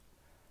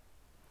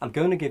I'm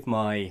going to give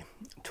my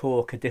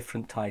talk a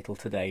different title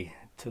today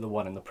to the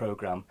one in the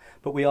programme,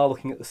 but we are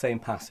looking at the same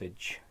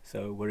passage.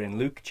 So we're in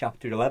Luke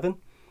chapter 11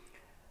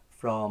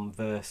 from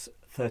verse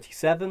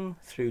 37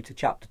 through to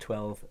chapter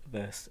 12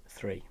 verse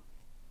 3.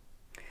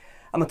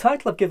 And the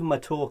title I've given my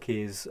talk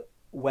is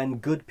When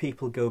Good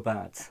People Go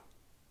Bad.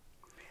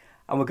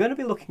 And we're going to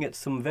be looking at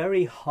some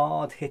very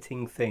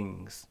hard-hitting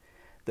things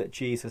that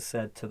Jesus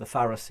said to the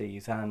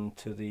Pharisees and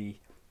to the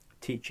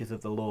teachers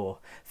of the law.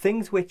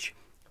 Things which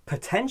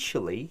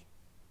potentially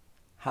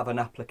have an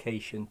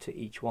application to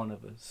each one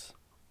of us.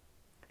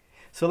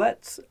 So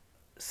let's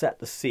set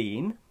the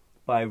scene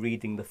by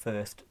reading the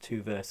first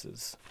two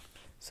verses.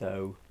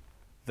 So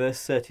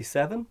verse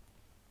 37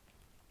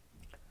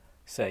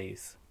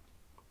 says,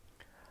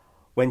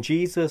 "When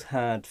Jesus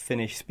had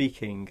finished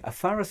speaking, a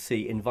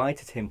Pharisee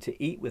invited him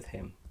to eat with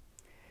him.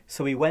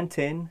 So he went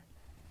in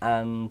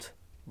and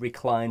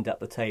reclined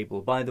at the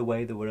table." By the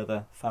way, there were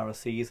other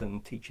Pharisees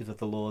and teachers of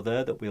the law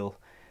there that we'll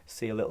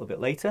see a little bit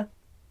later.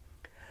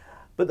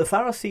 But the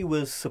Pharisee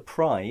was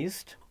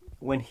surprised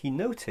when he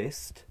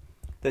noticed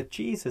that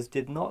Jesus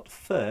did not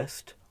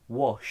first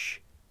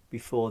wash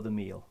before the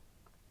meal.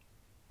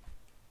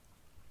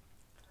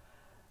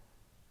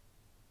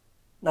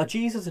 Now,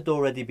 Jesus had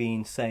already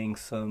been saying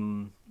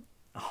some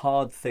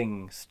hard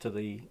things to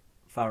the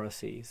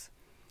Pharisees,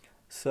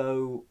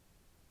 so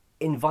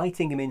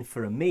inviting him in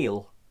for a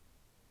meal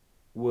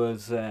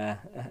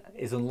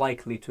is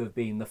unlikely to have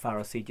been the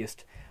Pharisee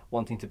just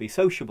wanting to be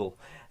sociable.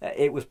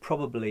 It was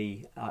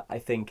probably, I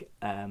think,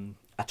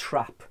 a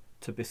trap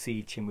to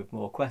besiege him with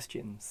more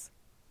questions.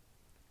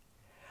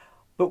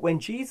 But when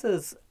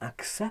Jesus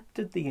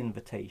accepted the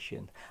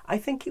invitation, I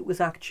think it was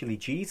actually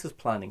Jesus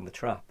planning the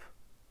trap.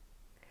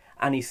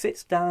 And he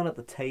sits down at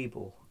the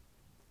table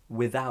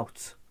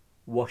without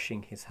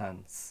washing his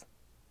hands.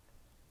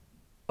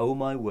 Oh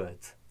my word,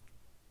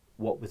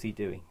 what was he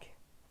doing?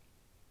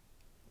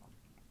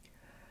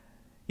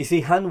 You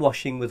see, hand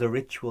washing was a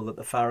ritual that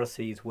the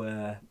Pharisees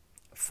were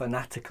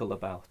fanatical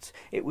about.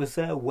 It was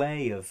their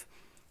way of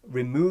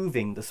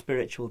removing the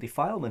spiritual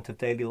defilement of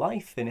daily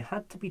life, and it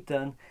had to be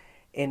done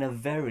in a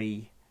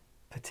very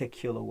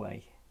particular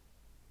way.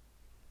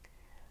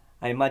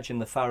 I imagine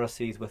the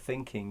Pharisees were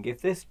thinking,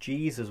 if this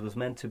Jesus was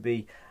meant to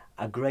be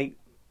a great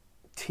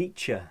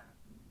teacher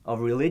of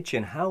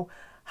religion, how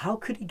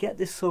could he get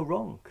this so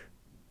wrong?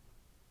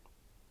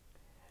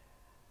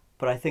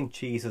 But I think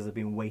Jesus had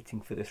been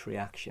waiting for this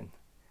reaction,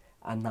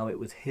 and now it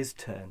was his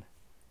turn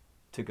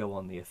to go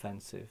on the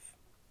offensive.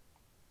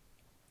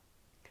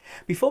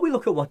 Before we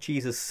look at what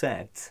Jesus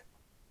said,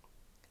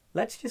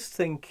 let's just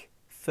think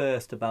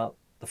first about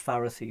the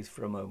Pharisees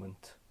for a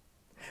moment.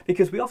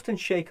 Because we often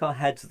shake our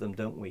heads at them,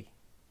 don't we?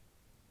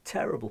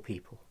 Terrible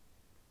people.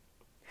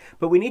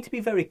 But we need to be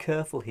very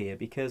careful here,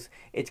 because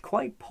it's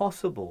quite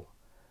possible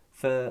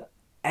for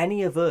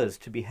any of us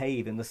to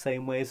behave in the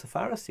same way as the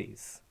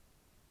Pharisees.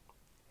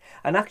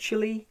 And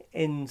actually,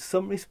 in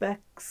some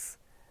respects,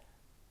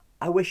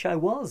 I wish I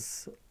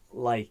was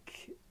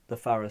like the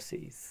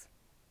Pharisees.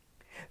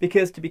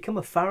 Because to become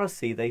a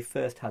Pharisee, they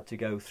first had to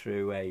go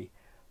through a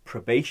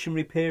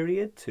probationary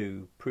period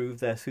to prove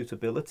their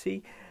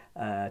suitability,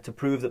 to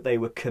prove that they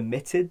were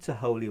committed to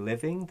holy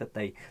living, that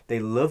they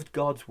loved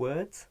God's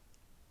word.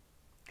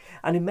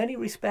 And in many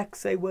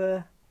respects, they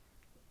were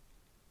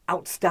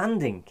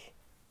outstanding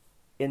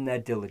in their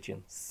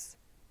diligence,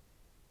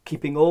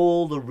 keeping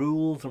all the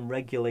rules and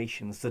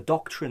regulations, the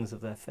doctrines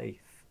of their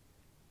faith.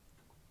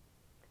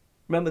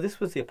 Remember, this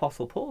was the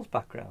Apostle Paul's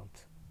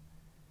background.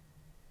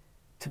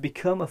 To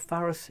become a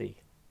Pharisee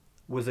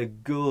was a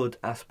good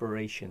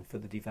aspiration for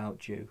the devout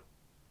Jew.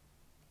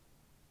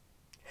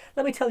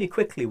 Let me tell you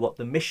quickly what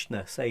the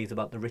Mishnah says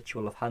about the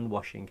ritual of hand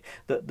washing.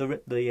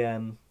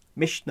 The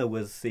Mishnah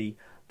was the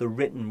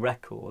written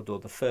record, or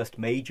the first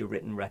major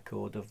written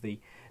record of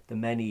the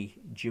many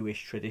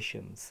Jewish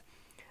traditions.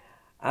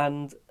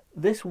 And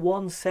this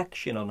one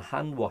section on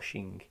hand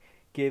washing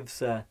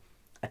gives a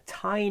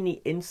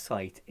tiny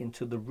insight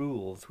into the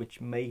rules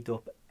which made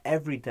up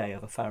every day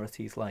of a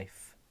Pharisee's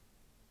life.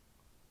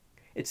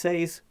 It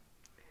says,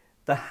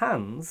 "The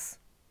hands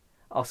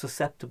are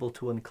susceptible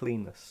to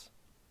uncleanness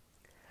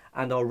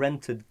and are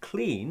rendered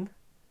clean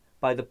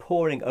by the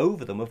pouring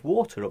over them of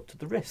water up to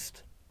the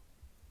wrist.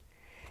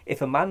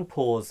 If a man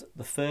pours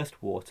the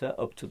first water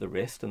up to the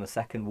wrist and the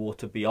second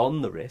water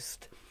beyond the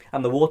wrist,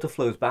 and the water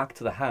flows back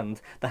to the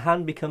hand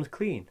becomes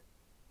clean.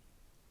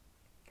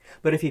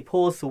 But if he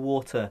pours the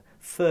water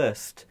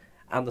first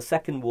and the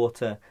second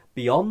water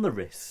beyond the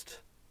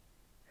wrist,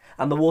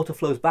 and the water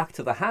flows back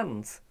to the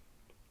hand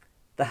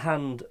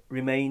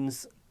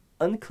remains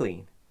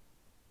unclean."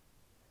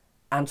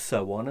 And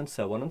so on and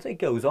so on, and it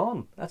goes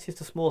on. That's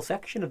just a small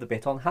section of the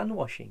bit on hand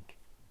washing.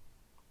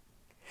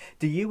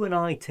 Do you and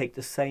I take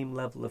the same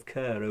level of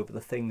care over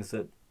the things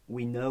that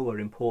we know are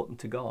important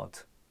to God?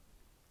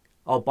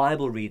 Our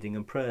Bible reading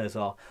and prayers,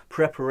 our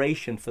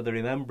preparation for the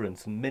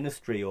remembrance and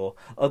ministry or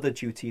other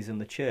duties in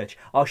the church,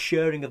 our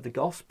sharing of the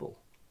gospel,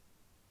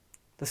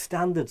 the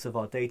standards of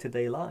our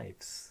day-to-day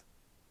lives.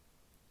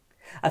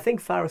 I think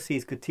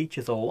Pharisees could teach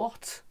us a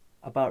lot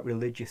about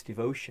religious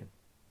devotion.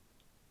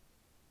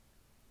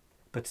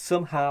 But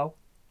somehow,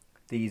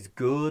 these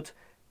good,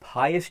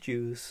 pious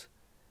Jews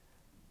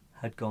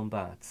had gone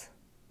bad.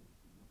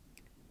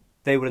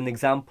 They were an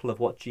example of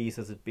what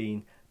Jesus had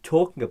been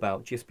talking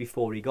about just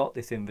before he got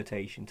this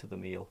invitation to the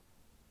meal.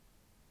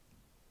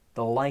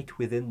 The light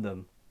within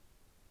them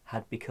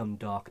had become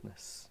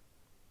darkness.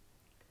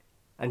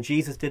 And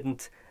Jesus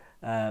didn't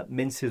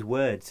mince his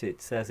words.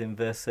 It says in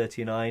verse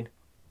 39,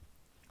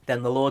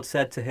 "Then the Lord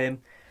said to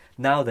him,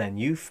 'Now then,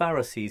 you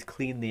Pharisees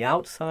clean the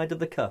outside of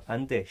the cup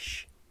and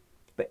dish,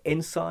 but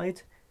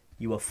inside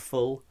you are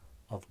full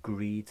of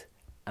greed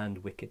and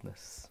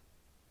wickedness.'"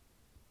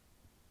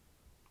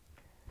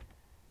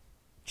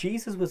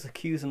 Jesus was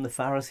accusing the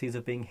Pharisees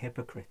of being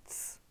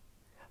hypocrites,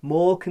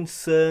 more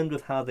concerned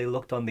with how they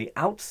looked on the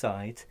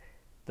outside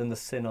than the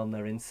sin on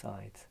their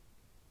inside.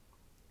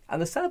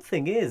 And the sad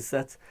thing is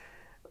that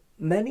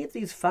many of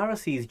these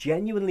Pharisees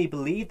genuinely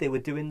believed they were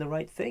doing the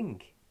right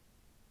thing.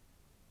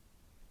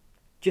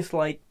 Just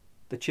like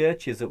the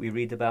churches that we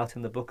read about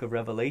in the book of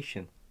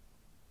Revelation,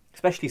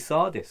 especially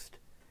Sardis,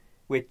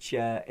 which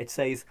it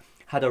says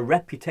had a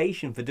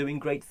reputation for doing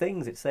great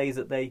things. It says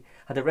that they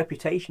had a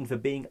reputation for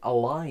being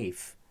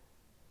alive.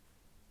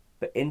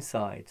 But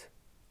inside,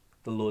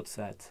 the Lord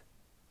said,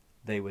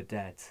 they were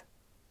dead.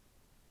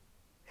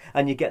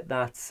 And you get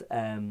that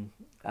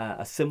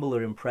a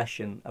similar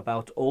impression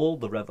about all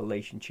the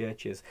Revelation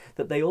churches,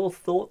 that they all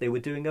thought they were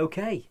doing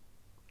okay.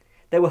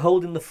 They were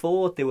holding the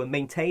fort, they were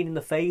maintaining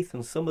the faith,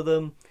 and some of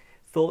them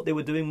thought they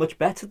were doing much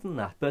better than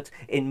that. But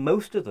in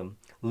most of them,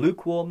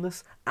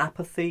 lukewarmness,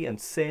 apathy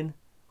and sin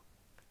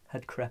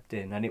had crept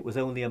in, and it was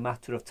only a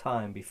matter of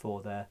time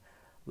before their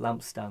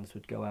lampstands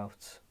would go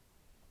out.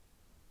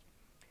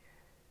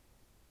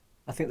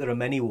 I think there are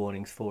many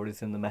warnings for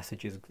us in the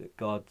messages that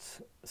God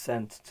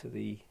sent to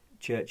the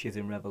churches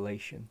in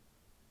Revelation.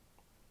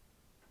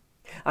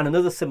 And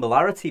another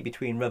similarity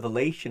between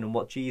Revelation and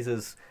what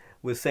Jesus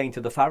was saying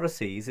to the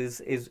Pharisees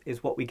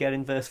is what we get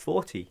in verse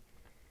 40.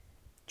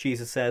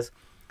 Jesus says,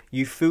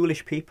 "You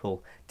foolish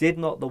people, did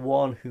not the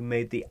one who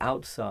made the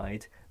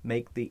outside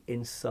make the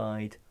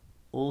inside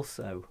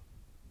also?"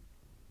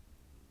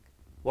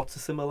 What's the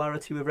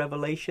similarity with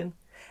Revelation?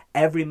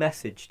 Every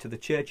message to the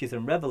churches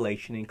in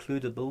Revelation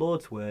included the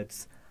Lord's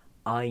words,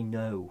 "I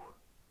know.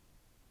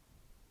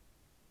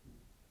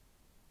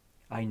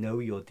 I know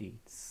your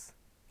deeds.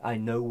 I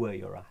know where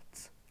you're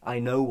at. I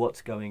know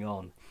what's going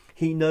on."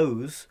 He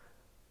knows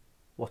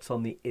what's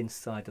on the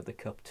inside of the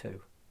cup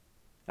too.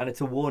 And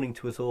it's a warning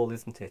to us all,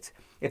 isn't it?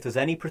 If there's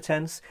any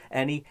pretense,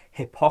 any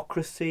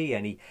hypocrisy,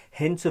 any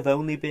hint of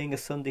only being a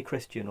Sunday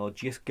Christian or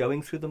just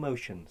going through the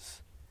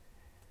motions,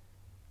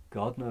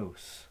 God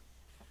knows.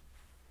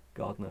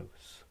 God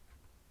knows.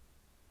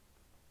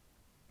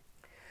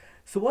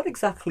 So what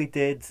exactly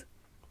did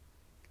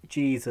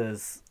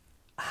Jesus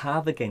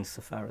have against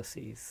the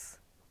Pharisees?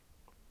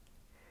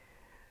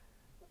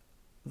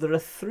 There are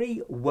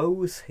three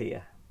woes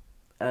here.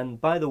 And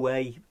by the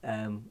way,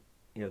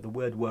 the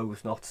word woe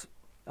is not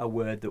a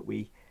word that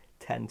we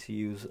tend to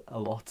use a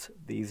lot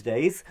these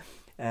days.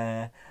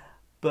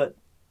 But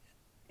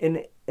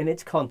in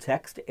its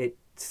context, it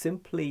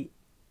simply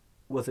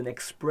was an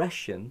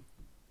expression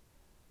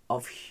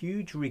of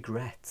huge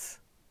regret,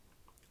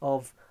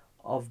 of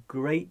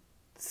great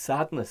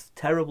sadness,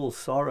 terrible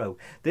sorrow.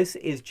 This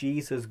is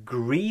Jesus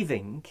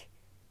grieving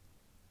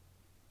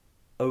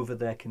over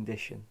their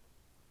condition.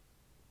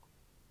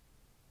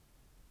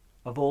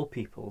 Of all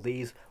people,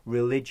 these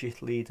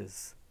religious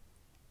leaders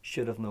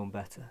should have known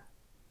better.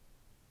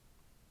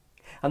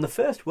 And the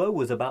first woe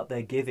was about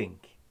their giving,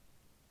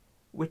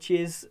 which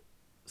is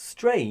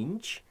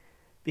strange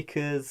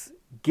because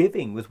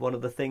giving was one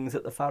of the things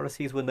that the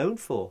Pharisees were known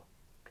for.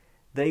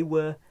 They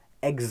were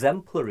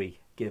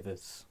exemplary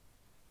givers,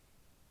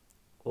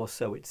 or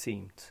so it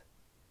seemed.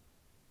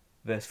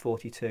 Verse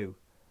 42,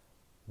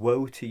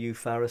 "Woe to you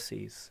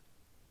Pharisees,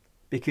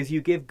 because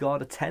you give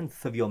God a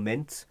tenth of your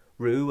mint,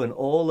 rue, and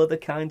all other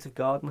kinds of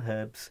garden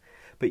herbs,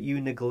 but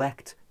you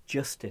neglect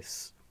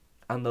justice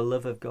and the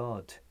love of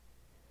God.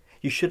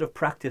 You should have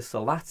practiced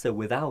the latter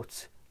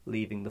without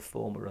leaving the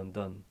former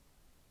undone."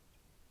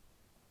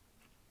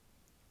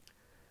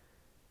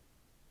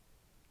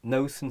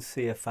 No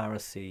sincere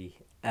Pharisee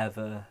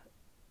ever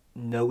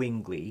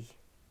knowingly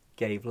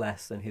gave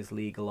less than his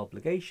legal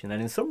obligation,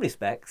 and in some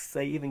respects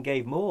they even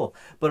gave more,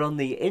 but on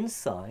the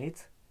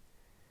inside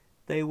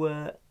they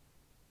were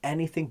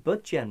anything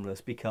but generous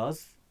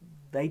because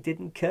they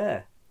didn't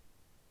care.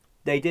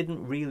 They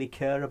didn't really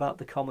care about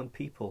the common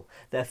people,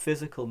 their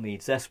physical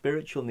needs, their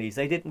spiritual needs.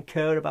 They didn't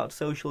care about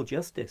social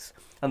justice.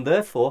 And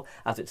therefore,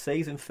 as it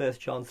says in 1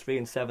 John 3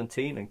 and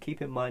 17, and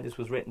keep in mind this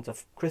was written to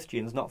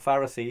Christians, not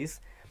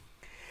Pharisees,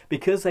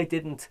 because they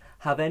didn't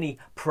have any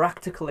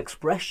practical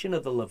expression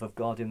of the love of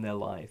God in their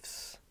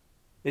lives,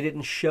 they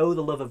didn't show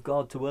the love of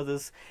God to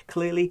others,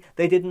 clearly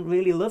they didn't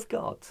really love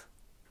God.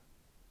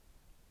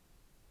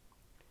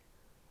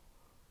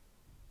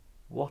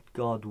 What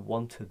God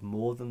wanted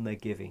more than their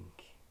giving,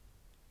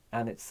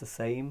 and it's the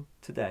same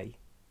today,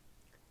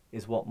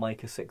 is what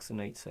Micah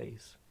 6:8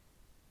 says.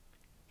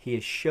 He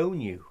has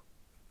shown you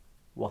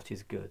what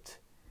is good.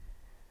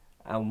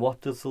 And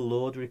what does the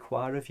Lord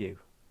require of you?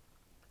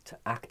 To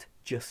act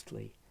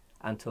justly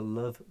and to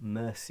love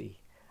mercy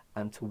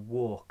and to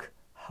walk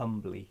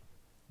humbly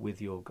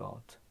with your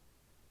God.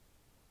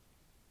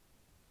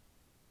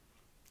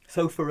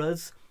 So for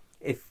us,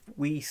 if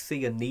we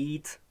see a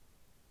need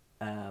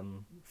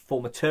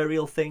for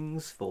material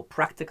things, for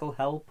practical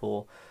help,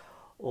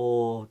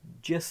 or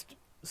just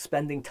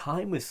spending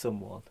time with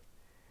someone,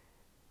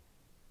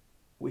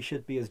 we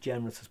should be as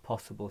generous as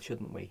possible,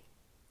 shouldn't we?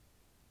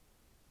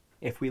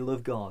 If we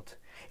love God,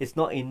 it's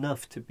not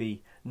enough to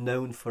be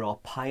known for our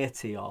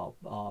piety, our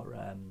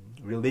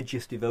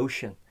religious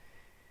devotion.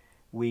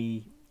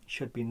 We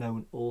should be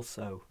known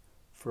also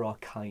for our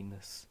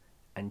kindness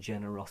and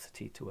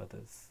generosity to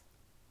others.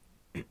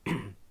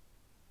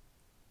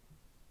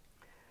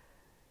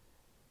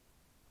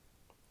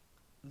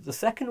 The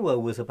second woe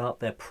was about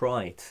their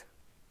pride,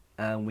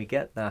 and we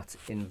get that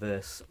in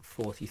verse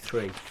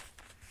 43.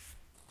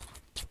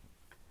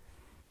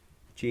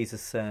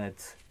 Jesus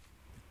said,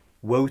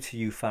 "Woe to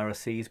you,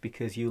 Pharisees,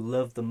 because you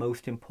love the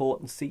most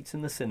important seats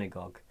in the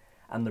synagogue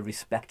and the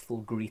respectful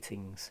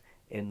greetings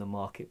in the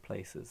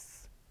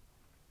marketplaces."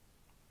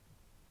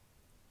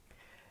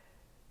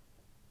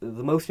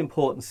 The most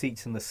important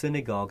seats in the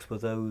synagogues were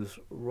those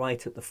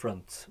right at the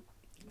front,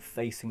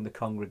 facing the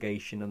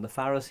congregation, and the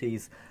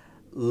Pharisees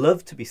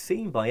loved to be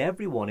seen by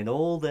everyone in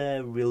all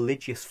their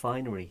religious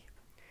finery.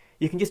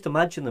 You can just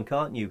imagine them,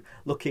 can't you,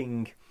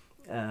 looking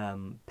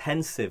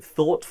pensive,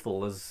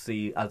 thoughtful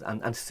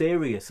and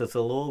serious as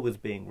the law was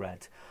being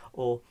read,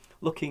 or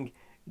looking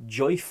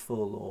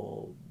joyful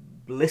or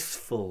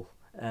blissful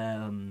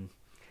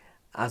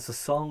as the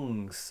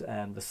songs,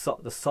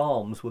 the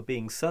psalms were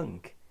being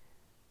sung,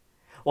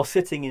 or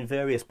sitting in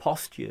various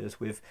postures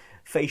with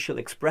facial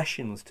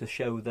expressions to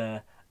show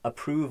their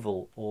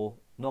approval or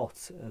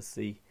not, as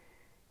the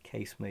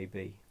case may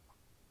be.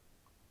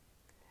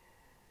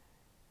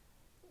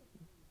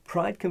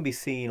 Pride can be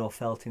seen or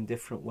felt in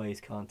different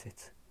ways, can't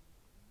it?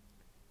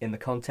 In the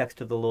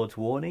context of the Lord's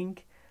warning,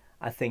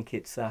 I think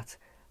it's that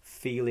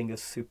feeling of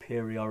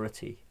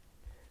superiority,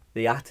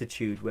 the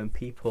attitude when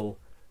people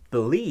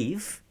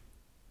believe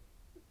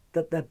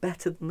that they're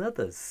better than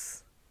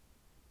others.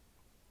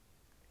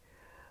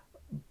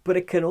 But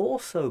it can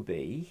also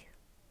be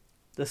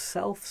the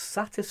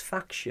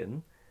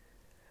self-satisfaction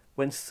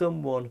when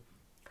someone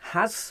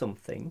has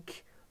something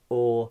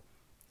or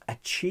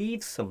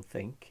achieves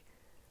something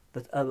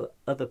that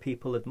other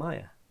people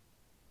admire.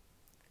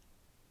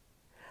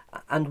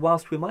 And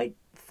whilst we might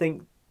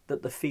think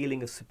that the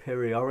feeling of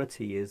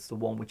superiority is the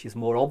one which is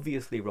more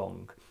obviously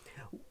wrong,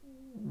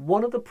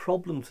 one of the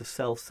problems of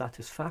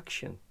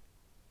self-satisfaction,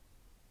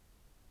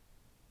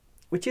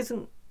 which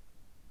isn't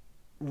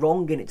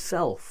wrong in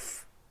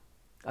itself,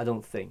 I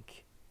don't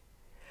think,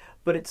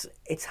 but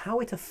it's how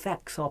it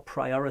affects our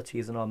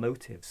priorities and our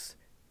motives.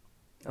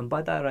 And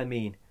by that I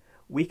mean,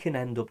 we can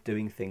end up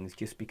doing things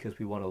just because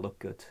we want to look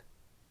good.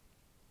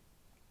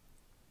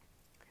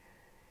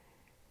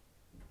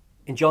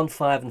 In John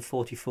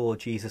 5:44,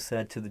 Jesus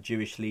said to the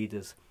Jewish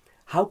leaders,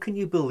 "How can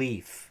you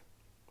believe,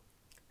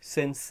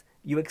 since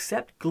you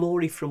accept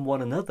glory from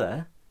one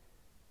another,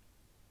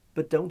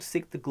 but don't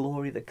seek the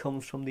glory that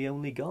comes from the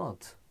only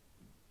God?"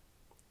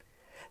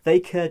 They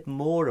cared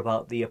more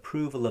about the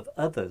approval of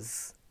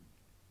others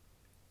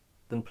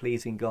than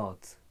pleasing God.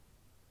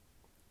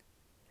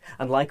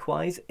 And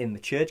likewise, in the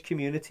church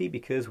community,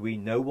 because we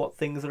know what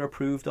things are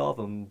approved of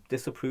and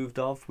disapproved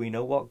of, we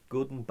know what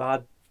good and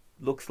bad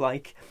looks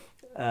like,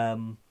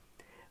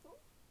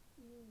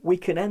 we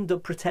can end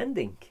up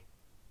pretending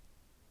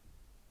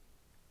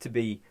to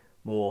be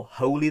more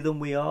holy than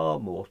we are,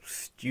 more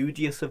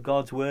studious of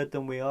God's word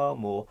than we are,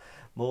 more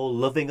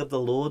loving of the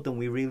Lord than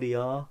we really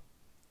are,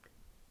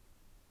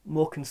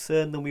 more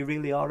concerned than we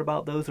really are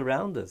about those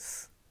around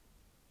us.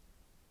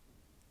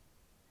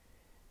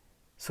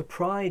 So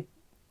pride,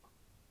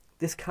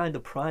 this kind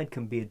of pride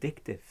can be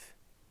addictive.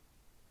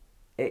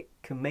 It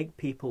can make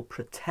people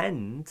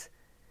pretend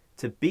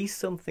to be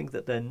something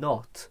that they're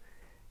not,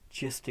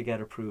 just to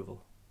get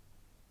approval.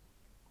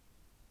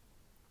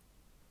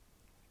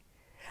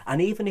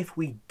 And even if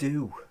we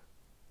do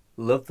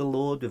love the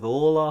Lord with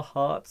all our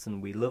hearts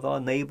and we love our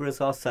neighbour as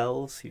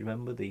ourselves, you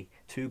remember the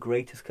 2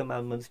 greatest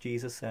commandments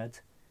Jesus said,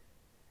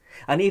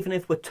 and even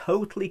if we're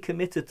totally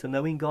committed to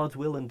knowing God's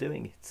will and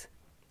doing it,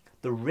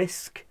 the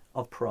risk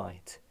of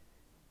pride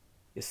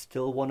is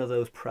still one of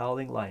those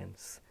prowling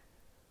lions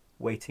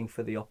waiting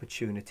for the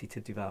opportunity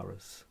to devour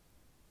us.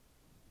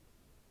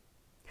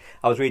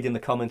 I was reading the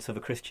comments of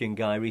a Christian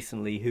guy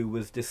recently who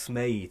was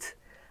dismayed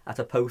at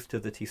a poster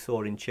that he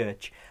saw in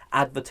church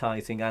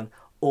advertising an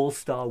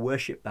all-star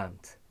worship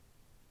band.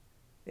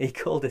 He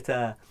called it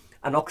an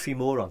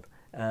oxymoron,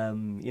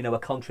 a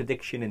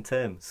contradiction in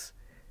terms.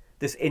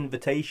 This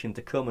invitation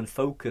to come and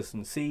focus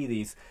and see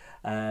these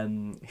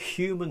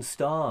human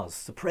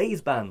stars, the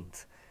praise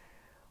band,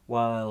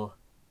 while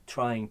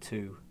trying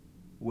to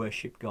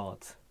worship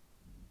God.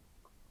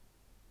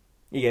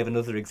 He gave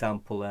another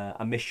example,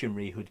 a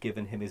missionary who'd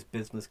given him his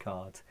business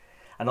card.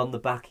 And on the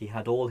back he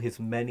had all his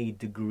many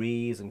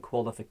degrees and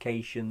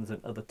qualifications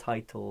and other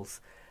titles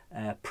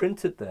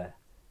printed there.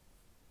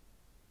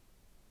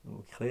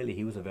 Well, clearly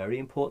he was a very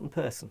important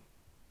person.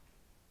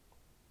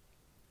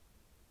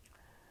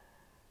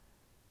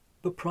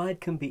 But pride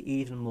can be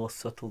even more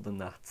subtle than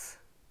that.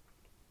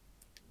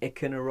 It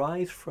can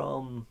arise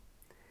from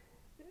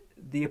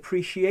the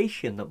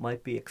appreciation that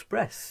might be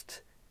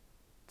expressed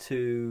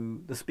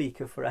to the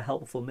speaker for a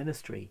helpful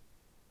ministry,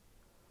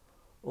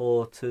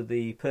 or to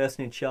the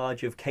person in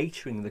charge of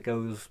catering that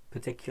goes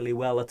particularly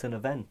well at an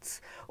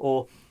event,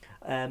 or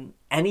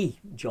any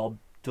job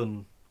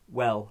done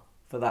well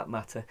for that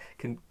matter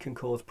can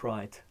cause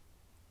pride.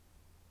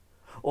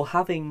 Or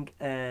having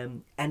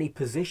any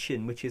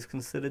position which is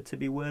considered to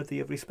be worthy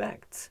of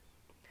respect,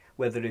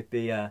 whether it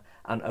be an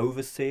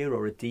overseer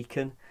or a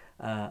deacon,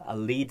 a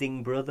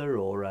leading brother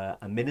or a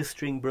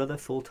ministering brother,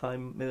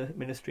 full-time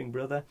ministering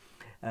brother,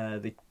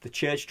 the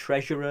church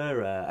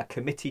treasurer, a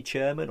committee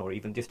chairman, or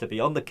even just to be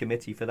on the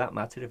committee for that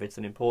matter if it's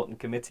an important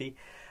committee,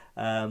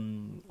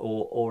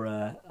 or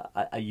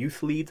a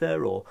youth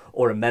leader,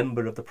 or a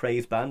member of the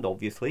praise band,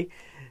 obviously,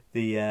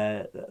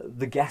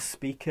 the guest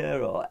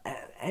speaker, or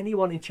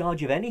anyone in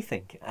charge of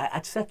anything,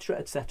 etc.,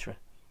 etc.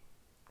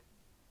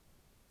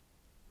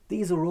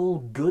 These are all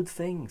good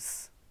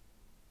things.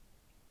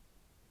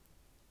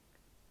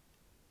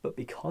 But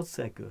because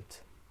they're good,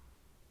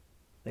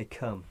 they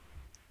come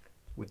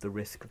with the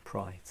risk of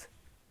pride.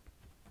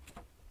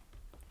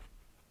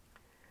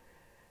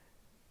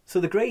 So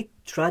the great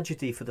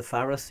tragedy for the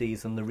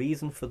Pharisees, and the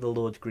reason for the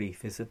Lord's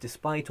grief, is that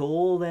despite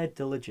all their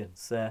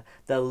diligence, their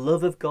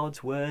love of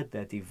God's word,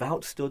 their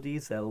devout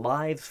studies, their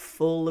lives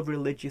full of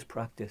religious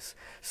practice,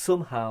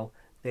 somehow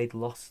they'd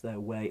lost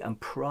their way, and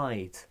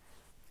pride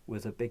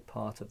was a big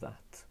part of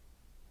that.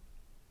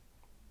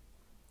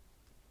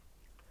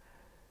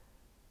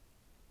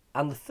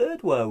 And the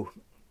third woe,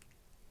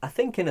 I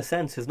think in a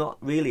sense, is not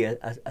really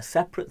a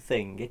separate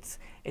thing.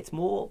 It's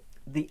more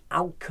the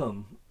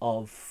outcome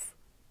of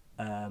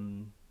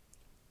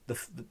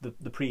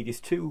the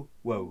previous two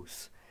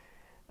woes.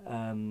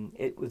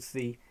 It was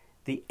the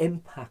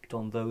impact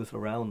on those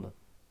around them.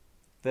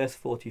 Verse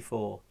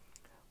 44,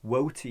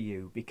 woe to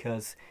you,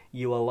 because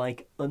you are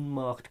like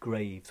unmarked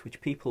graves, which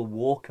people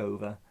walk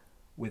over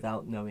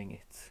without knowing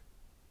it.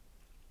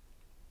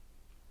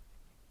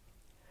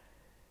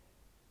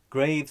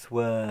 Graves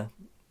were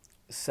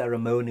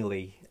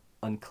ceremonially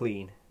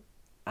unclean,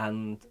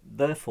 and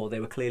therefore they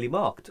were clearly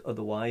marked.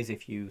 Otherwise,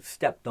 if you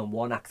stepped on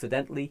one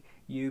accidentally,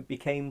 you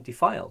became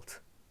defiled.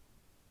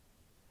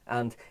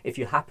 And if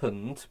you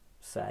happened,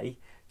 say,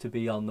 to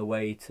be on the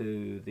way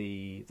to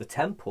the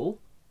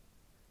temple,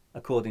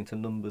 according to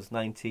Numbers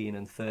 19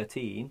 and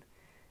 13,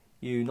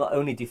 you not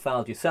only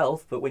defiled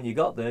yourself, but when you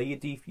got there,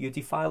 you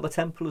defiled the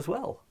temple as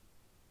well.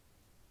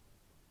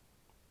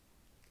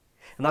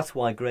 And that's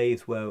why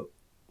graves were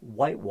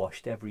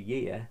whitewashed every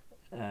year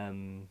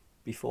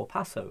before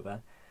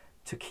Passover,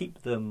 to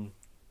keep them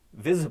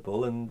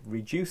visible and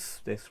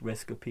reduce this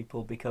risk of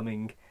people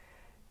becoming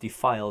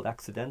defiled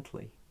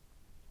accidentally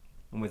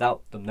and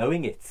without them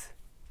knowing it.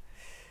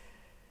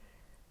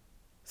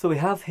 So we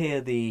have here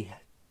the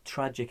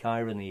tragic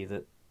irony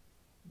that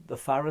the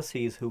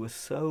Pharisees, who were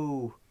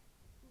so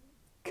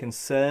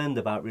concerned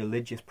about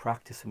religious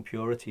practice and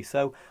purity,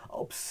 so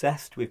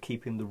obsessed with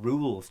keeping the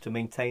rules to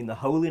maintain the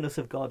holiness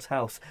of God's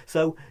house,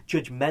 so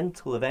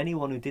judgmental of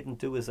anyone who didn't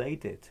do as they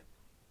did,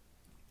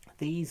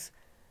 these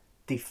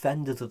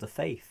defenders of the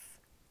faith,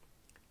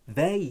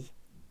 they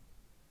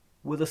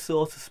were the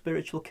source of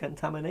spiritual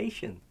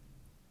contamination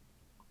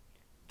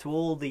to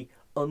all the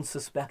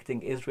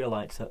unsuspecting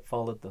Israelites that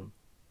followed them.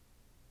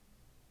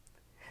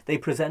 They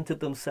presented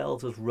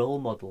themselves as role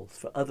models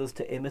for others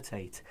to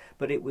imitate,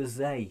 but it was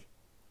they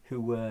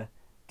who were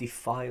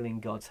defiling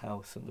God's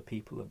house and the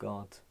people of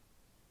God.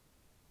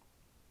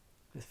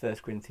 As 1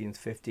 Corinthians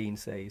 15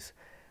 says,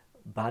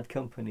 bad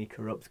company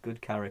corrupts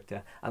good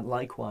character, and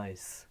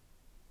likewise,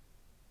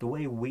 the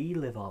way we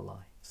live our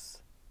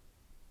lives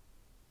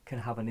can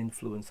have an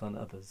influence on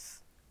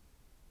others,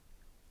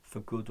 for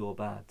good or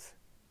bad.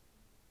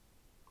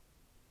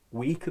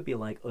 We could be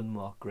like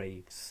unmarked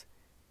graves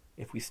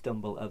if we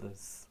stumble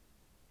others.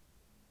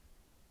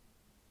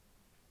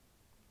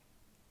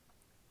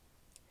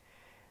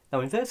 Now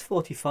in verse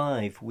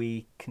 45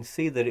 we can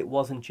see that it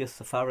wasn't just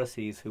the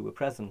Pharisees who were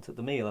present at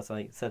the meal. As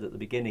I said at the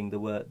beginning, there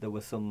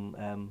were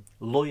some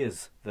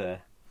lawyers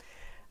there.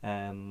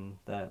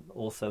 They're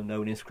also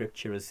known in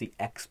Scripture as the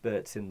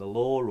experts in the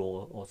law,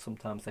 or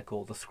sometimes they're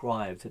called the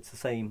scribes. It's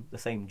the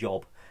same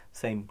job,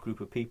 same group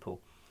of people.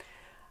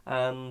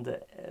 And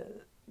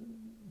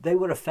they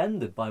were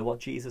offended by what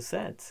Jesus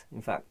said.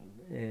 In fact,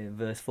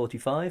 verse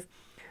 45,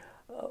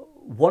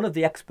 one of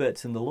the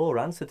experts in the law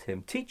answered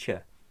him,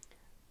 "Teacher,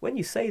 when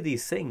you say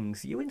these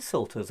things, you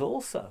insult us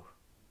also."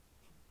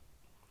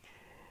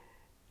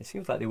 It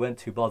seems like they weren't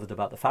too bothered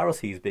about the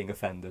Pharisees being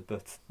offended,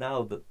 but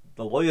now that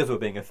the lawyers were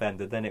being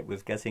offended, then it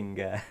was getting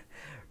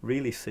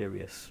really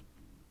serious.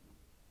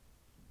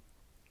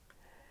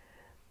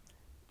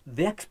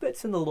 The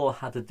experts in the law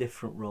had a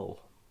different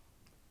role.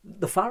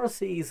 The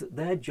Pharisees,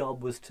 their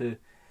job was to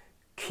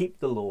keep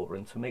the law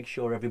and to make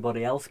sure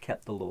everybody else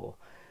kept the law.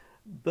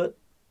 But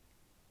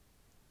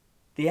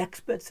the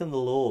experts in the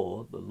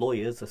law, the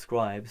lawyers, the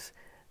scribes,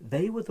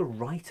 they were the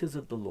writers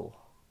of the law.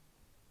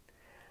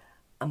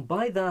 And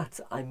by that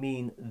I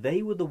mean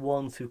they were the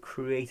ones who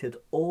created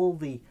all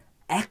the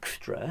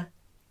extra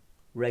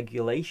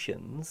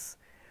regulations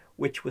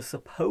which were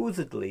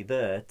supposedly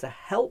there to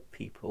help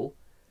people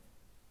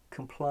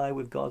comply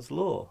with God's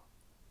law.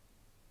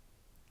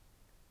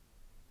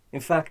 In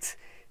fact,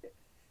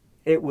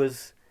 it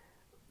was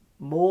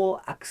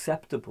more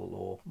acceptable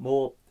or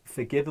more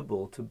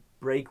forgivable to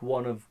break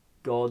one of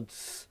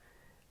God's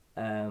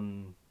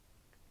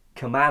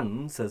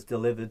commands as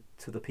delivered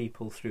to the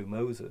people through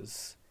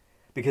Moses,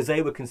 because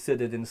they were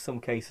considered in some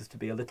cases to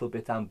be a little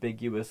bit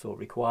ambiguous or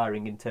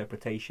requiring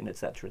interpretation,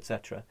 etc.,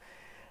 etc.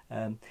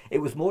 It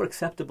was more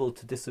acceptable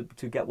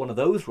to get one of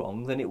those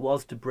wrong than it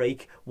was to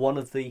break one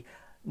of the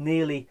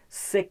nearly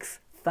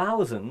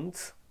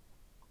 6,000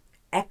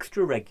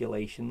 extra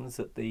regulations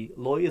that the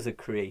lawyers had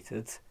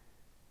created,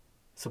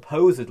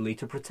 supposedly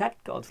to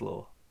protect God's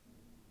law.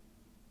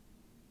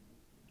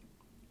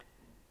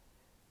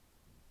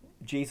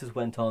 Jesus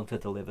went on to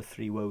deliver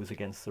 3 woes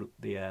against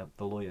the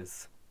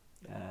lawyers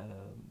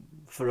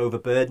for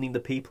overburdening the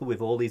people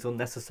with all these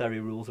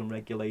unnecessary rules and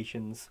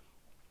regulations,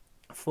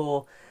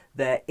 for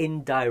their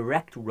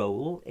indirect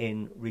role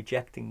in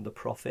rejecting the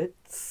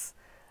prophets,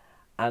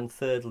 and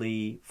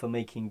thirdly, for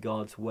making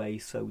God's way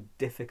so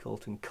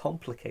difficult and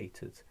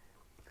complicated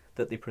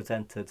that they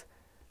prevented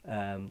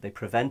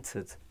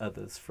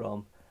others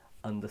from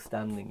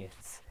understanding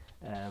it.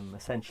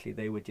 Essentially,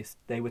 they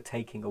were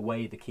taking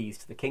away the keys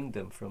to the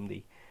kingdom from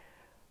the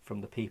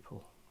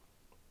people.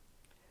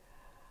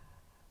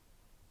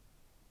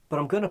 But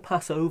I'm going to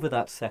pass over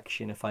that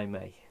section, if I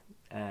may.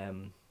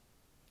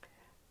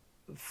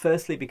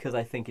 Firstly, because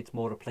I think it's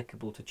more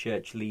applicable to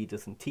church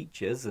leaders and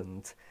teachers,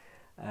 and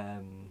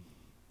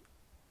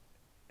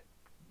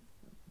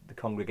the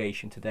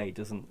congregation today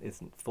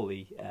isn't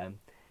fully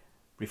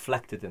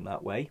reflected in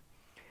that way.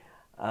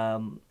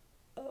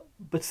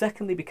 But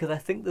secondly, because I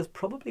think there's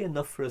probably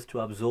enough for us to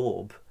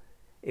absorb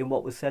in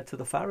what was said to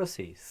the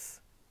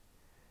Pharisees,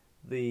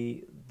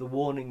 the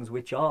warnings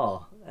which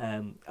are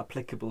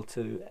applicable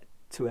to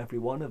every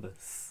one of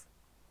us.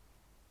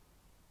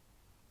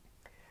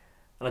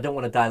 And I don't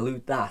want to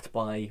dilute that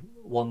by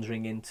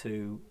wandering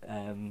into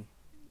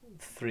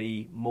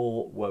 3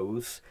 more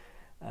woes,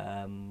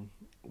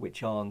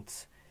 which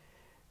aren't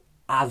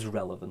as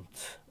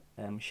relevant,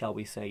 shall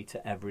we say,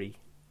 to every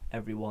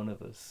one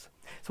of us.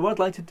 So what I'd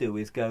like to do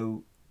is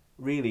go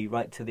really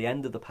right to the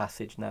end of the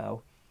passage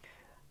now,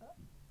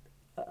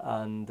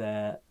 and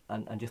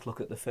just look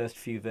at the first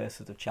few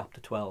verses of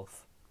chapter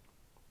 12.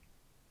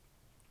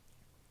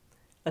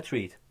 Let's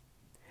read.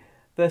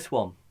 Verse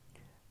 1.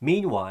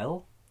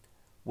 Meanwhile,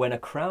 when a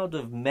crowd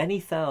of many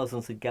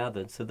thousands had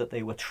gathered so that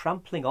they were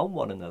trampling on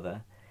one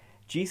another,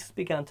 Jesus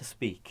began to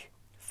speak,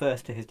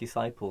 first to his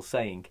disciples,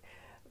 saying,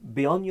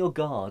 "Be on your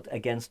guard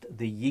against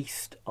the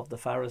yeast of the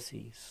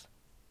Pharisees,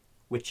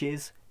 which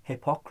is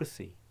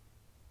hypocrisy.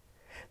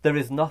 There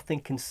is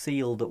nothing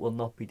concealed that will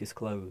not be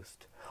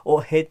disclosed,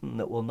 or hidden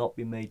that will not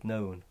be made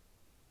known.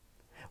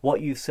 What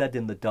you said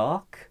in the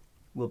dark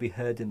will be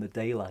heard in the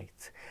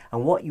daylight,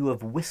 and what you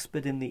have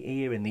whispered in the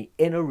ear in the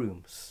inner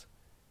rooms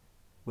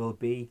will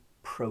be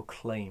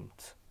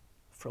proclaimed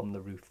from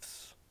the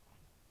roofs."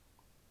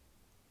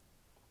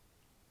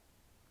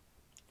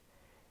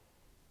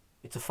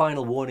 It's a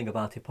final warning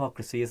about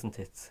hypocrisy, isn't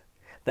it?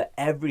 That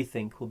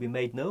everything will be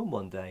made known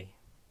one day.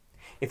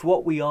 If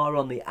what we are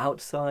on the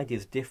outside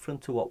is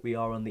different to what we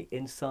are on the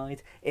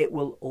inside, it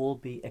will all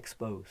be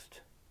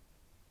exposed.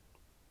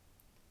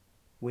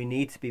 We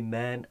need to be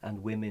men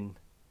and women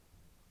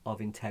of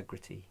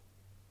integrity,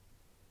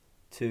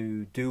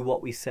 to do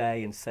what we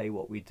say and say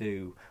what we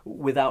do,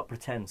 without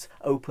pretense,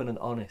 open and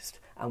honest,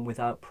 and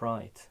without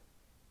pride.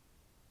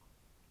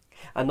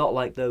 And not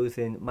like those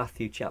in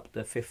Matthew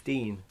chapter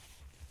 15,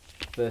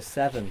 verse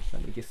 7.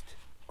 Let me just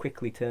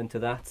quickly turn to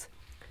that.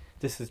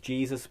 This is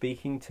Jesus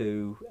speaking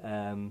to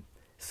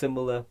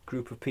similar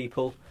group of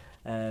people.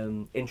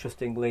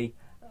 Interestingly,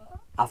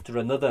 after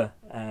another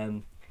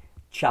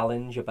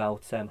challenge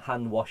about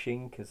hand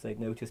washing, because they'd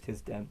noticed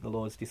the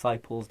Lord's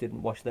disciples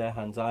didn't wash their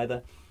hands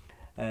either.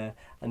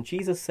 And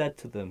Jesus said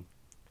to them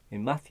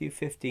in Matthew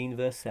 15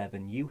 verse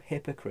 7, "You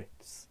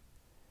hypocrites,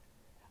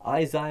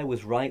 Isaiah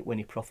was right when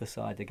he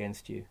prophesied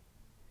against you.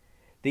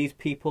 These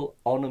people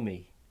honour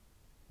me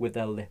with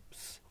their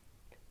lips,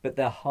 but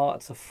their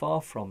hearts are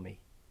far from me.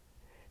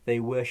 They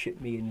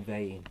worship me in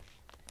vain.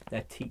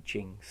 Their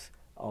teachings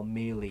are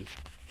merely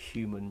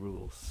human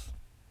rules."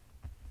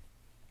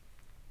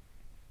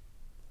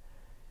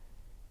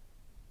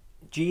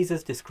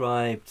 Jesus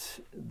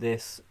described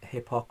this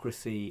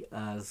hypocrisy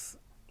as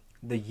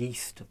the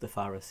yeast of the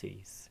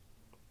Pharisees.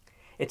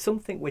 It's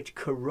something which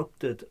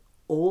corrupted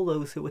all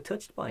those who were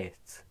touched by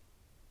it.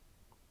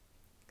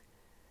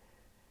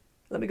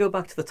 Let me go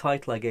back to the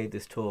title I gave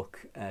this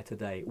talk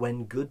today,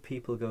 When Good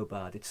People Go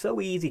Bad. It's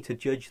so easy to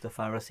judge the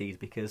Pharisees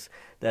because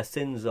their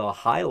sins are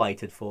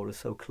highlighted for us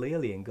so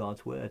clearly in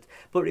God's word.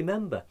 But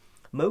remember,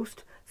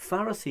 most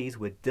Pharisees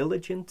were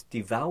diligent,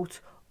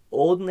 devout,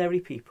 ordinary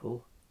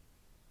people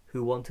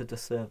who wanted to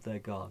serve their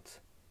God.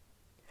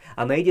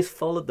 And they just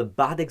followed the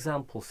bad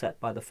example set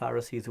by the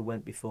Pharisees who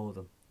went before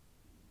them.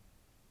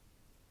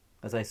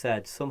 As I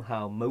said,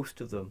 somehow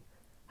most of them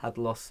had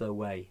lost their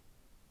way.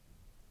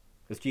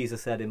 As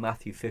Jesus said in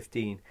Matthew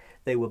 15,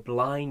 they were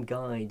blind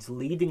guides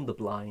leading the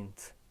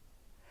blind,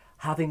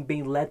 having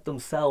been led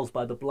themselves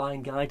by the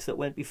blind guides that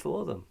went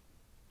before them.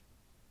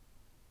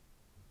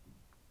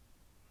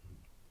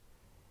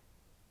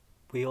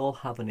 We all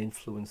have an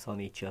influence on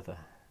each other.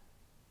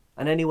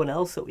 And anyone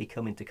else that we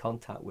come into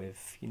contact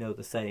with, you know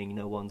the saying,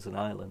 no one's an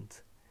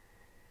island.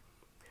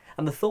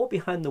 And the thought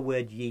behind the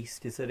word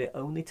yeast is that it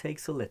only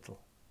takes a little.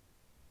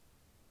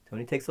 It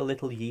only takes a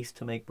little yeast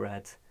to make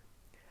bread.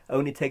 It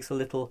only takes a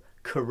little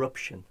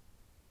corruption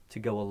to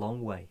go a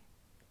long way.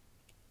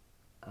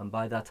 And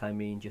by that I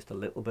mean just a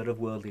little bit of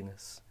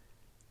worldliness,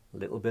 a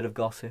little bit of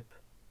gossip,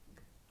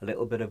 a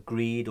little bit of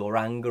greed or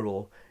anger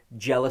or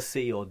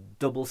jealousy or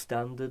double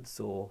standards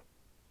or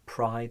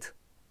pride.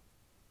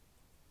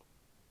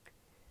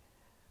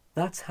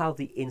 That's how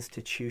the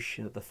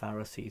institution of the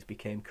Pharisees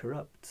became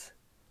corrupt.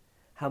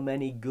 How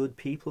many good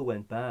people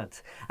went bad.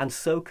 And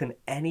so can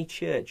any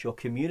church or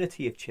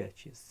community of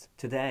churches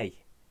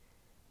today.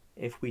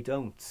 If we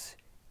don't,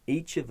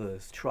 each of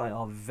us try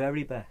our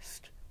very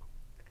best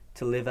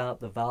to live out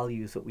the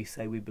values that we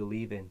say we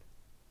believe in.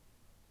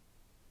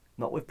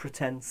 Not with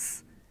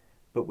pretense,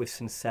 but with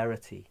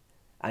sincerity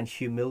and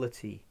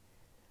humility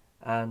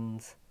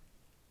and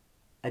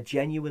a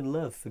genuine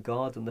love for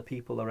God and the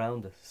people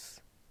around us.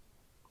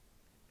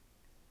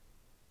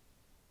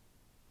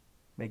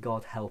 May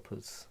God help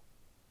us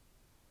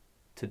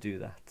to do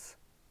that.